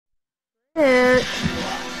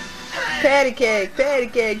Brent. Patty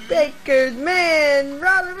cake, baker's man.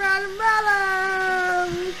 Roll 'em, roll 'em, roll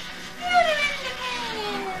 'em.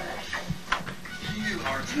 You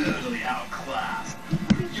are totally outclassed.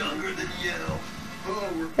 We're younger than you. Oh,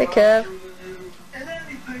 we're Hey, Kev. and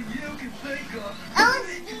anything you can think of,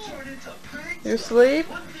 you can turn into pigs. You asleep?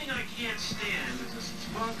 One thing I can't stand is a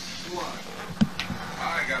spunk slug.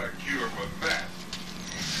 I got a cure for that.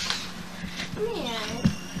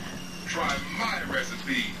 Try my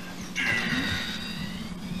recipe, dude.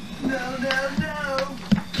 No.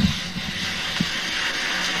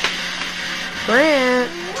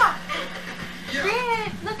 Brent.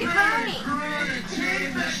 Brent, look at Tony.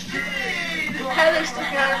 Heather's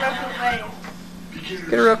sticking out her mouth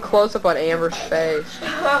Get a real close up on Amber's face.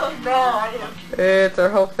 Oh God. It's her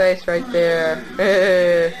whole face right there. Look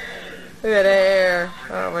at that hair.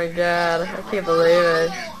 Oh my god. I can't believe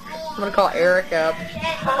it. I'm gonna call Eric up.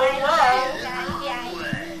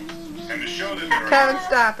 And to show that there are Kevin,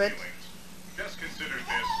 stop it. just consider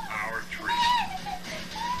this our treat.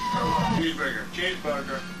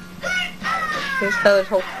 Cheeseburger. Here's Heather's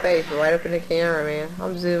whole face right up in the camera, man.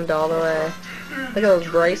 I'm zoomed all the way. Look at those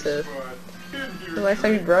braces. The last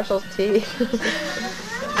time you brush those teeth.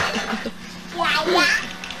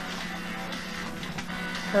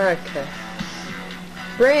 Okay.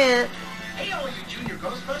 Brent. Hey, all you junior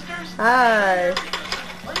Ghostbusters. Hi.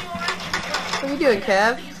 What do you want? What are you doing,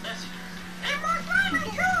 Kev?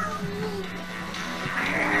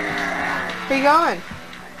 Where you going?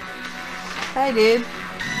 Hey, dude.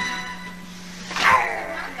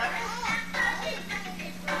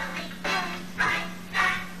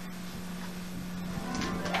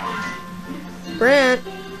 Brent.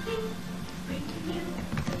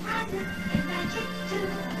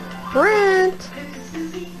 Brent.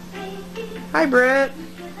 Hi, Brent.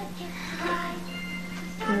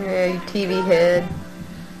 Yeah, you TV head.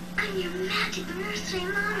 I'm your magic nursery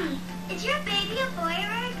mommy. Is your baby a boy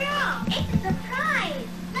or a girl? It's a surprise.